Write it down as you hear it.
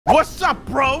What's up,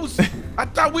 bros? I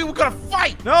thought we were gonna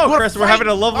fight. No, Chris, we're having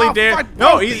a lovely day.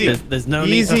 No, easy. There's no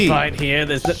need to fight here.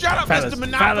 Shut up, Mr.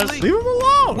 Monopoly. Leave him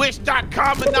alone.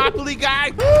 Wish.com Monopoly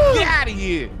guy. Get out of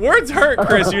here. Words hurt,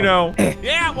 Chris, you know.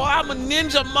 Yeah, well, I'm a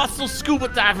ninja muscle scuba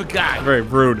diver guy. Very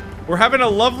rude. We're having a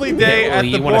lovely day at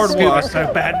the boardwalk. Scuba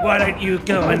so bad. Why don't you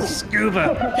go and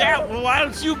scuba? Yeah, well, why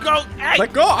don't you go? Hey.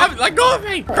 Let go. Let go of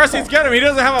me. Krusty's got him. He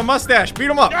doesn't have a mustache. Beat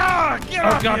him up. Get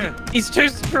off here. He's too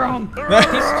strong. He's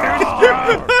too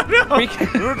strong. I'm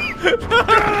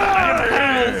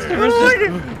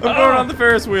going on the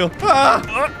Ferris wheel. Oh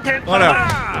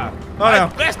no. Oh no.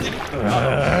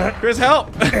 Chris,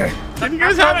 help. Can you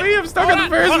guys help me? I'm stuck on the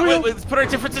Ferris wheel. Let's put our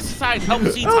differences aside. Help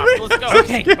Ctop. Let's go.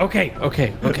 Okay.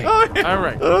 Oh, yeah. All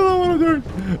right. I don't know what I'm doing.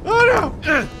 Oh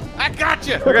no. I got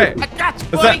you. Okay. I got you,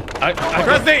 buddy.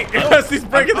 Krusty's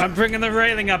breaking I'm bringing the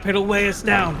railing up. It'll weigh us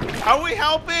down. Are we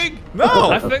helping?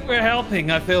 No. I think we're helping.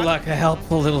 I feel like a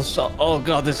helpful little soul. Oh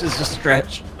god, this is a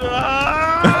stretch.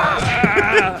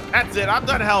 That's it. I'm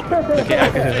done helping.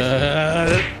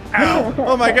 Ow.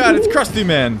 Oh my god, it's Krusty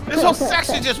Man. This whole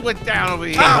section just went down over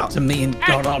here. Up to me and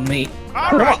got on me.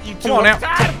 All right, you two. Come on now. I'm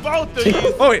tired of both of you.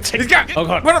 Oh wait, he's got. Oh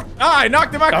god. What? I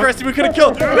knocked him out, Krusty. We could have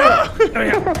killed him.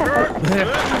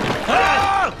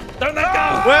 Don't let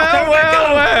go.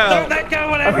 Well. Don't let go.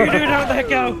 Whatever you do, don't let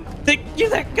go. You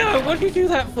let go. What do you do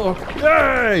that for?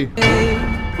 Hey.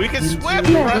 We can swim,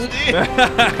 Krusty.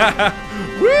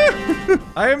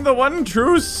 I am the one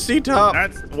true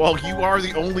Ctop. Well, you are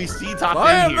the only Ctop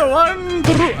I am in the here. one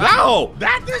true. Ow!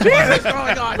 That is what is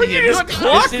going on But here. you just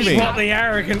clocked This me. is what the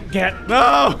arrogant get.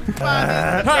 No.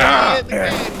 The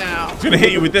game now. I'm gonna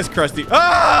hit you with this, Krusty.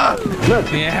 Ah!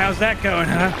 Yeah, how's that going,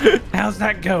 huh? How's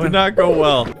that going? Did not go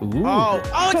well. Oh,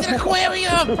 it's an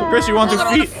aquarium. Chris, you want Look to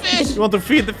at all the feed? fish. You want to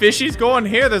feed the fishies? Go on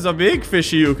here. There's a big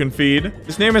fishy you can feed.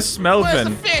 His name is Where's the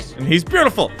Smelvin, fish? and he's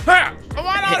beautiful. Ha! I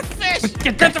want all the fish.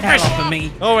 Get the fish off of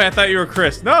me. Oh wait, I thought you were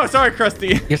Chris. No, sorry,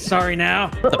 Krusty. You're sorry now?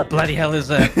 What the bloody hell is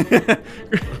that?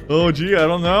 Oh gee, I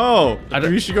don't know. Maybe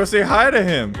you should go say hi to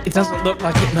him. It doesn't look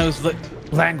like it knows the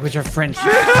language of French.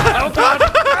 Oh god!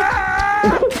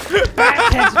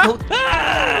 Bad tentacle!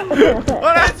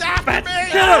 What is happening?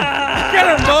 Get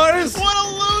him, boys! What a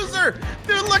loser!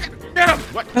 Dude, look at. Get him!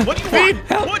 What do you want?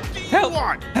 Help. What do you Help.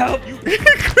 want? Help!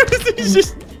 Krusty's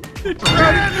just.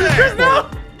 Chris, no!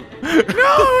 No, I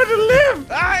want to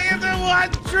live! I am the one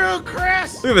true Chris!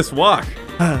 Look at this walk.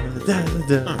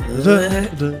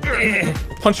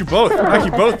 Punch you both. Knock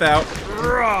you both out.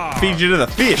 Feed you to the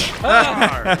fish.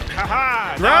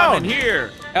 Haha! Drown. In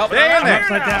here. Help! Stay in there.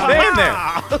 Upside down. Stay in there.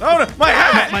 Oh no, my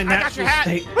hat! My I got natural your hat.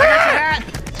 state. I got your hat.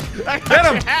 I got Get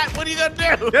him. your hat. What are you gonna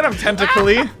do? Get him,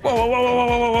 tentacly.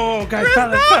 Whoa, guys, Chris,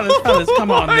 fellas, come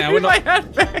on I now. need We're my not.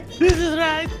 hat back. This is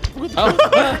right. Oh,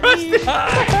 Krusty.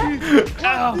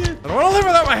 ow. I don't want to live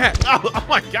without my hat. Oh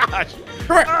my gosh.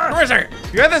 Come here a second.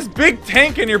 You got this big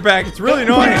tank in your back. It's really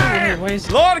annoying.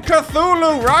 Anyways, Lord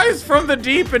Cthulhu, rise from the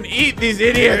deep and eat these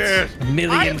idiots. a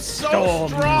million I am so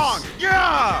storms. strong.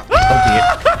 Yeah.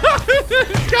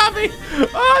 It's got me.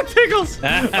 Oh, it tickles.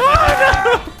 Oh, no.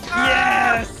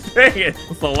 Yes. Dang it.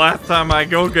 It's the last time I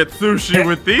go get sushi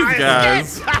with these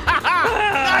guys.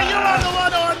 Now you are the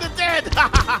one on the dead.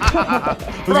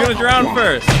 Who's going to drown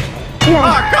first?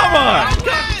 Oh, come on.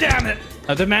 God damn it.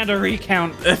 I demand a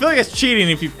recount. I feel like it's cheating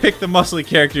if you pick the muscly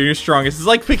character you're strongest. It's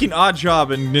like picking Odd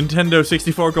Job in Nintendo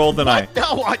 64 GoldenEye.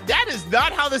 No, that is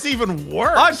not how this even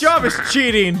works. Odd Job is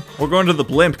cheating. We're going to the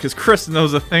blimp because Chris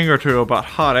knows a thing or two about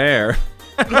hot air.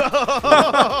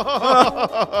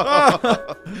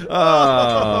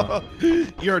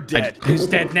 You're dead. Who's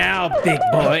dead now, big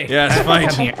boy? Yeah, it's fine.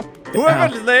 Come here.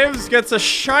 Whoever lives gets a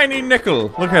shiny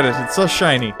nickel. Look at it. It's so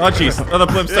shiny. Oh, jeez. Oh, the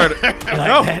blimp started. You like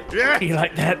No. that? Yeah. You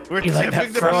like that? We're You like that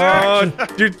tipping the first Oh,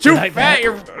 you're too like fat. that?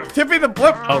 You're tipping the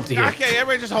blimp. Oh dear. Okay,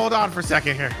 everybody just hold on for a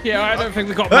second here. Yeah, I don't think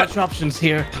we got much options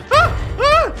here.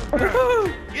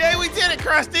 Yay, we did it,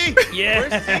 Krusty. Yeah.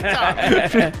 Where's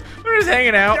Ctop? We're just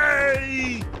hanging out.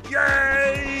 Yay!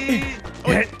 Yay!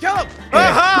 Oh, kill him!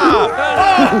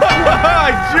 Aha! I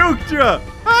juked you.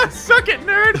 Ah, suck it,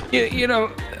 nerd. You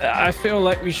know, I feel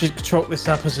like we should chalk this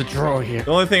up as a draw here.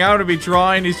 The only thing I want to be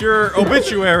drawing is your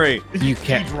obituary. You You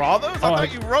can't. draw those? I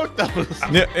thought you wrote those.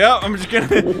 Yeah, I'm just gonna.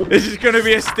 It's just gonna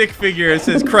be a stick figure. It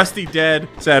says Krusty dead.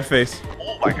 Sad face.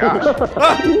 Oh my gosh. What's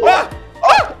going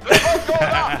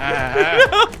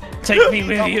on? Take me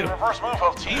with you. Reverse move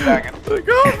of teabagging. Let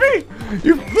go of me,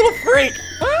 you little freak.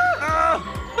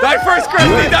 Die first,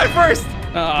 Krusty. Die first.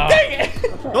 Oh. Dang it.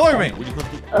 Don't look at me.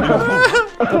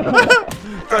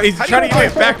 Oh, he's trying to give me a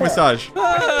back massage.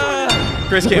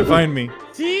 Chris can't find me.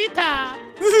 Ctop,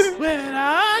 where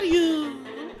are you?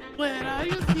 Where are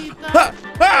you, Ha!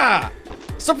 Ha!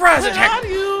 Surprise Where attack! are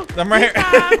you? I'm right here.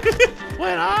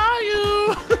 Where are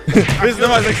you? This is the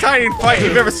most exciting fight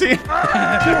you've ever seen.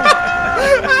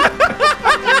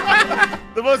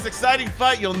 The most exciting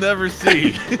fight you'll never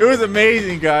see. It was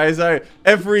amazing, guys.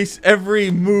 Every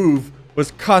move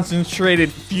was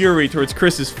concentrated fury towards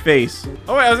Chris's face.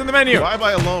 Oh wait, I was in the menu. Why am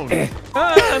I alone?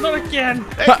 Not again.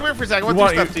 Hey, come here for a second.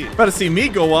 What's your stuff to eat? About to see me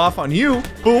go off on you,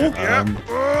 fool.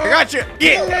 I got you.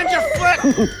 Yeah. Ninja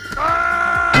flip.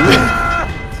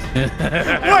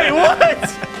 Wait, what?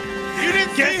 You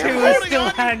didn't Guess see who him is holding still on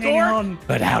to the hanging door? on?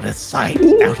 But out of sight,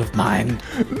 out of mind.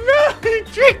 No, he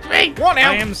tricked me. Come on I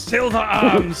out. am Silver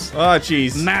Arms, Oh,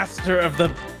 jeez. master of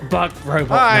the bug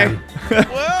robot. Hi. Man.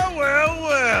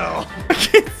 Well. I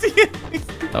can't see it.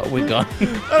 Oh, we're gone.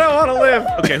 I don't want to live.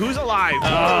 Okay, who's alive?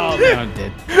 Oh, no, I'm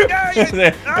dead.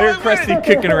 They're Krusty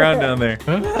kicking around down there. This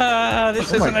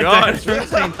Oh my isn't a God. dance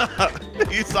routine.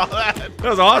 You saw that? That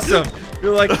was awesome.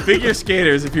 You're like figure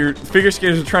skaters if your figure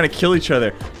skaters are trying to kill each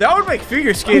other. That would make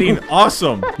figure skating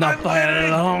awesome. Not by a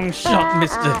long shot,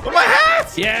 mister. Oh, my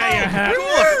hat! Yeah, your hat.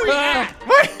 My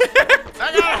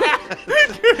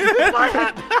My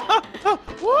hat.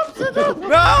 Whoops.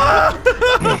 No!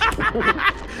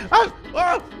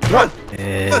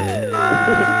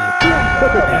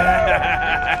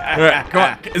 Alright, come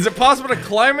on. Is it possible to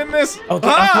climb in this? Oh,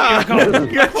 I thought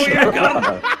you were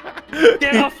gone.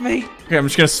 Get off me. Okay, I'm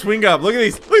just gonna swing up. Look at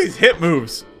these hip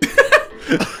moves.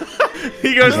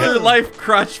 He goes through life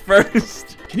crutch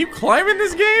first. Can you climb in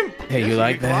this game? Hey, you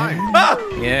like that? Ah!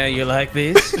 Yeah, you like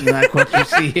this? You like what you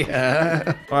see?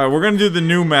 Alright, we're gonna do the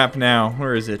new map now.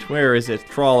 Where is it? Where is it?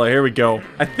 Crawler, here we go.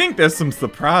 I think there's some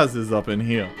surprises up in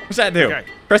here. What's that do? Okay.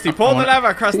 Krusty, pull the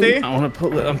lever, Krusty. I want to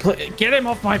pull it. Get him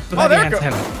off my Oh, bloody there it goes.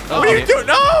 antenna. What are you doing?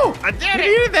 No! I did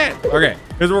You it. did that. Okay,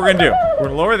 here's what we're gonna do. We're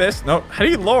gonna lower this. No, how do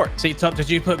you lower it? Ctop, did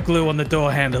you put glue on the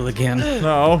door handle again?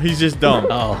 No, he's just dumb.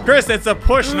 Oh. Chris, it's a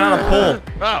push, not a pull.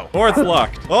 Oh. Or it's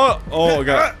locked. Oh,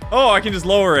 God. Oh, I can just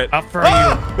lower it. I'll throw you.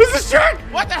 Oh, this is shark!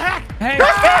 What the heck? Hey,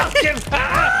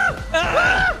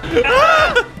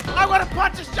 I want to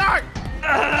punch a shark.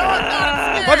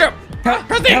 Watch out!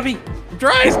 Krusty! Cubby,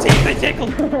 Dry! his teeth, they tickle.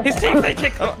 His teeth, they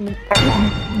tickle.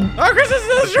 Oh, Chris, this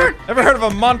is a shark! Ever heard of a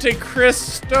Monte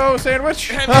Cristo sandwich?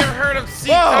 Have you ever heard of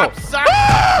Ctop sock?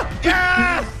 Ah!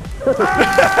 Yes!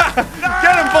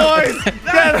 Get him, boys!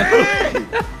 Get him!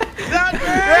 Not me!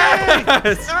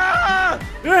 Yes! Ah!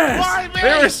 Yes! Why me?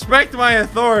 They respect my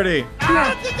authority.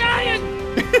 Ah, the giant!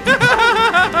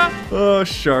 Oh,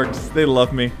 sharks. They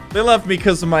love me. They love me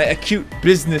because of my acute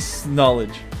business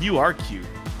knowledge. You are cute.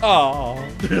 Oh.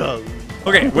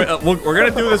 Okay, we're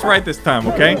gonna do this right this time,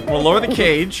 okay? We'll lower the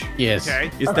cage. Yes. Okay.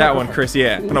 It's that one, Chris,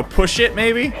 yeah. I'm gonna push it,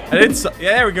 maybe? I did so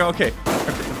yeah, there we go, okay.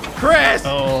 Chris!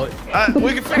 Oh,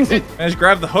 We can fix it. I just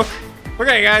grab the hook.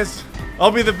 Okay, guys. I'll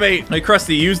be the bait. Hey,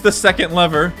 Krusty, use the second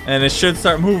lever, and it should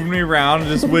start moving me around and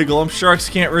just wiggle them. Sharks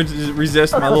can't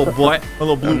resist my little butt, my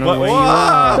little blue butt. where you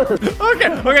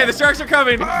Whoa! Okay, the sharks are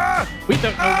coming. we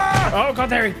don't know. Oh, God,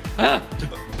 there he. Oh,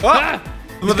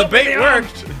 well, the bait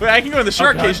worked. Wait, I can go in the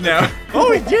shark cage now.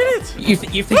 Oh, he did it. You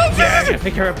think you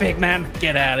think you're a big man?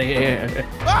 Get out of here.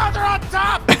 Oh, they're on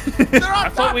top. They're on I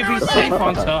thought we'd be safe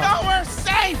on top. No, we're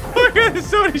safe. Look at there's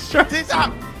so many sharks.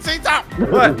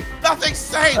 Ctop. What? Nothing's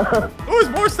safe. Oh, there's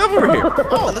more stuff over here.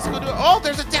 Oh, let's go do it. Oh,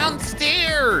 there's a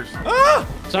downstairs. Ah!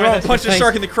 Sorry, Oh, that's punch the his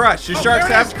shark face. in the crotch. Do sharks there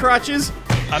it have is. crotches?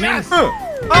 I mean, Yes. Oh,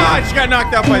 I just got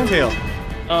knocked out by a tail.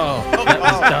 oh, that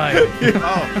was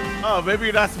dying. Oh, maybe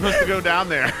you're not supposed to go down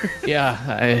there.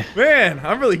 Yeah, Man,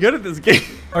 I'm really good at this game.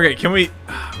 Okay, can we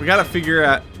gotta figure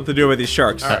out what to do with these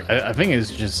sharks. I think it's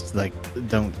just like,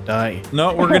 don't die.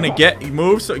 No, we're gonna get in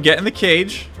the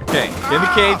cage. Okay, get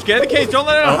in the cage, don't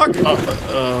let it unhook.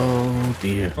 Oh,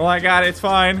 dear. Oh, I got it, it's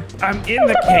fine. I'm in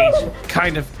the cage,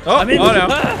 kind of. Oh, I'm in oh no,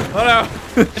 Ah! oh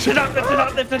no. Lift it up, lift it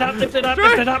up, lift it up, lift it up,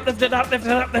 lift it up, lift it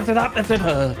up, lift it up, lift it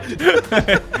up, lift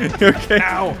it up. Okay,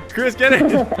 Ow. Chris, get it.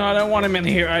 No, I don't want him in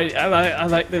here. I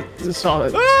like the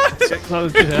solid.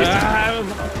 Solid.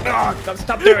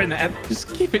 Stop doing that.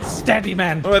 Just keep it steady,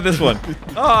 man. What about this one?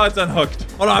 Oh, it's unhooked.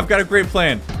 Oh no, I've got a great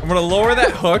plan. I'm gonna lower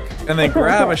that hook and then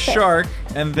grab a shark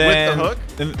and then hook?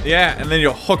 Yeah, and then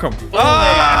you'll hook him.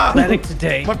 Ah! Athletic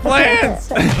today. My plans!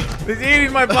 He's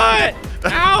eating my butt!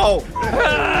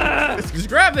 Ow! Just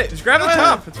grab it. Just grab the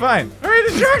top. It's fine. Hurry,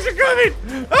 the sharks are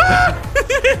coming! Ah!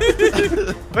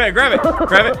 Wait, grab it.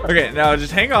 Grab it. Okay, now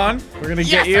just hang on. We're gonna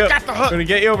get you. I got the hook. We're gonna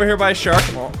get you over here by a shark.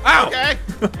 Oh, ow!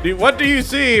 Okay. What do you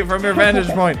see from your vantage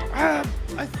point?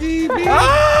 I see me.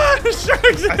 Ah! The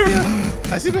sharks!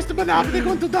 I see Mr. Monopoly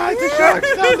going to die. The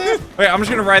sharks down there. Wait, I'm just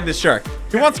gonna ride this shark.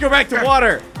 He wants to go back to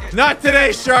water. Not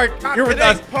today, shark. Not You're with today,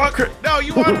 us. punk. No,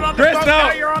 you wanted on the Chris, boat. no.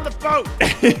 Now you're on the boat.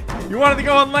 You wanted to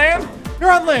go on land?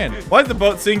 You're on land. Why is the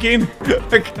boat sinking?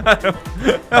 I got him.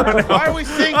 Oh, no. Why are we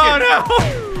sinking? Oh, no.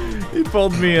 He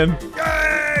pulled me in.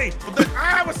 Yay!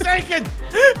 I was sinking.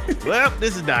 Well,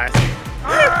 this is nice.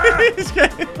 He's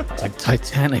getting- It's like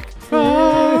Titanic.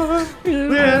 Wherever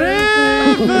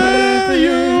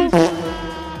you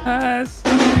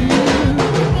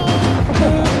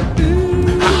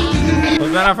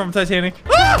Was that not from Titanic?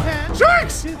 Ah!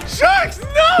 Sharks! Sharks!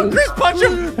 No! Chris, punch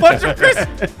him! Punch him, Chris!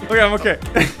 Okay, I'm okay.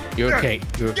 You're okay.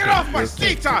 You're Get okay. off my You're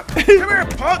okay. Ctop. Come here,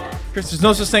 punk. Chris, there's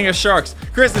no such thing as sharks.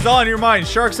 Chris, it's all in your mind.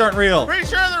 Sharks aren't real. Pretty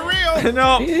sure they're real.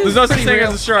 No, there's no such Pretty thing real.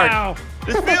 as a shark. Ow.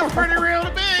 This feels pretty real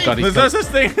to me. God, he's There's no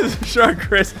such thing as a shark,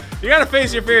 Chris. You gotta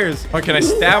face your fears. Oh, can I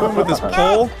stab him with this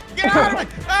pole? Get out of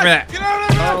me. Ah, Right. get out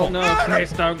of me. Oh no,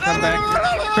 Chris, don't come back.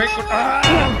 Quick.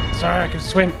 Sorry, I can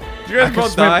swim. You guys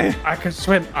both die. I can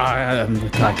swim. I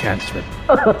can't swim.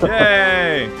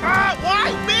 Yay! Ah,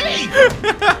 why me?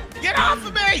 Get off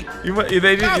of me.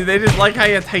 They just like how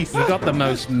you taste. You got the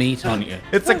most meat on you.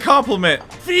 It's a compliment.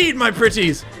 Feed my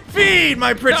pretties. Feed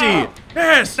my pretty. No.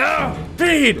 Yes. No!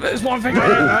 Feed. There's one thing I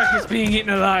don't like, it's being eaten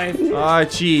alive. Oh,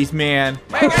 jeez, man.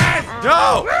 Hey guys.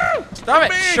 No! Stop it,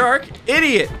 Me. shark.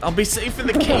 Idiot. I'll be safe in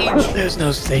the cage. There's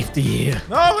no safety here.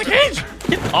 No, the cage.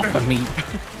 Get off of me,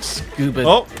 scuba.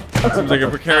 Oh, that seems like a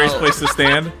precarious place to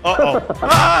stand. Uh-oh.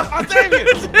 Ah! Oh, dang it.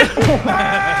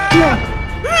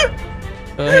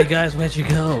 Oh, hey guys, where'd you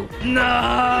go?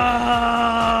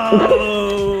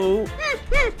 No!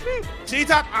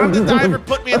 Ctop, I'm the diver.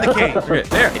 Put me in the cage. Okay,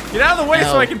 there. Get out of the way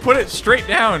so No. I can put it straight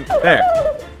down. There.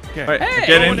 Okay. All right, Hey.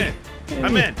 get Going in. in.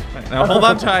 I'm in. Now hold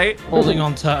on tight. Holding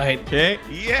on tight. Okay.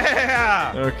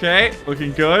 Yeah. Okay.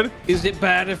 Looking good. Is it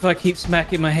bad if I keep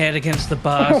smacking my head against the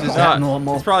bars? Is that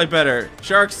normal? It's probably better.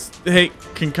 Sharks hate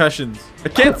concussions. I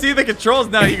can't see the controls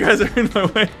now. You guys are in my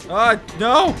way.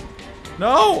 No.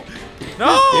 No.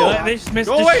 No. You like this, Mr.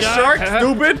 Go away, Shark, shark, huh?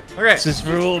 stupid. Okay. This is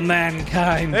for all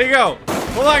mankind. There you go.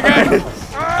 Hold on, guys.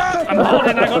 I'm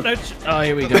holding, I got no oh,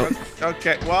 here we go.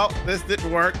 Okay, well, this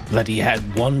didn't work. Bloody had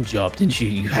one job, didn't you?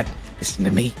 You had, listen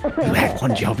to me. You had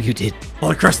one job, you did. Oh,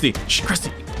 Krusty. Shh,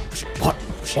 Krusty. What?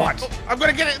 What? I'm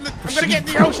gonna get it in the, I'm gonna get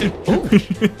in the ocean.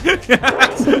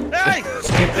 Hey!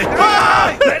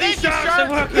 Ah! Thank you, sharks shark. are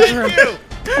working Thank through. you.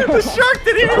 The shark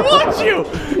didn't even want you.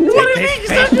 You wanted me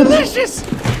because I'm delicious.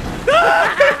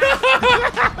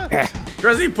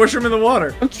 Krusty, push him in the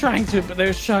water. I'm trying to, but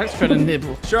there's sharks trying to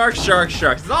nibble. Sharks, sharks,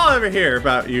 sharks. It's all I ever hear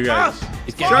about you guys.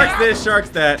 He's getting Sharks this, sharks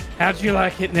that. How'd you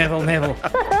like it, Neville? Neville?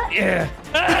 Yeah.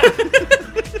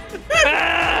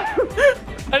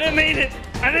 I didn't mean it.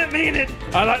 I didn't mean it.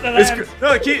 I like the land.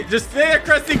 No, just stay there,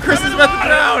 Krusty. Chris is about to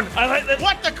drown. I like the.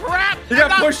 What the crap? You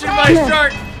got pushed by a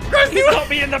shark. Krusty, He's got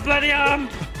me in the bloody arm.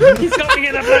 He's got me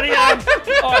in the bloody arm.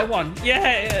 Oh, I won.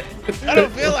 Yeah. I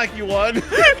don't feel like you won.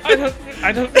 I don't.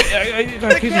 The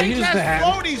I could cage use has that.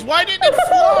 floaties. Why didn't it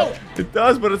float? It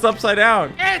does, but it's upside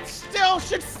down. It still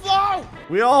should float.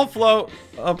 We all float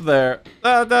up there.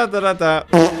 Da, da, da, da, da.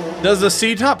 Does a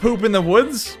Ctop poop in the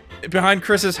woods behind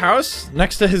Chris's house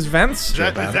next to his vents? Is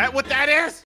that what that is?